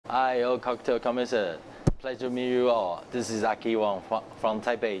Hi, all cocktail connoisseur. Pleasure to meet you all. This is Aki Wang from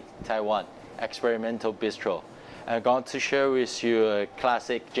Taipei, Taiwan, Experimental Bistro. I'm going to share with you a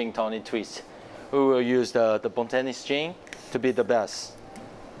classic gin tonic twist. We will use the botanic gin to be the best.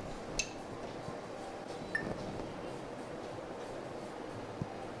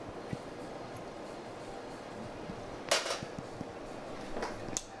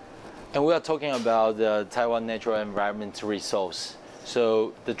 And we are talking about the Taiwan natural environment resource.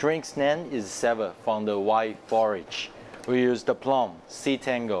 So the drink's name is Savor from the Wild Forage. We use the plum, sea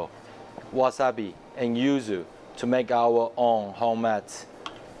tango, wasabi, and yuzu to make our own homemade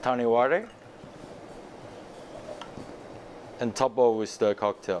tonic water and top it with the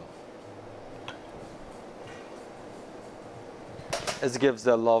cocktail. It gives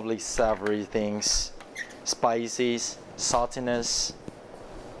the lovely savory things, spices, saltiness,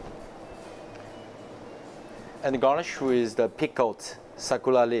 and garnish with the pickled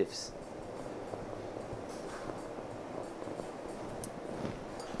sakura leaves.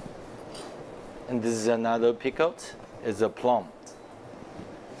 And this is another pickled, it's a plum.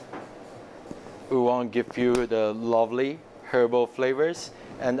 We want to give you the lovely herbal flavors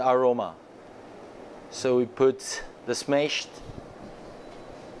and aroma. So we put the smashed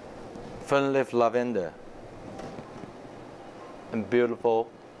fern leaf lavender and beautiful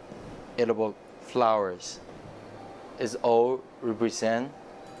edible flowers. Is all represent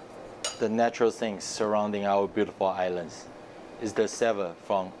the natural things surrounding our beautiful islands. It's the savor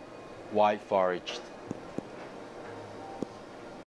from Wild Forage.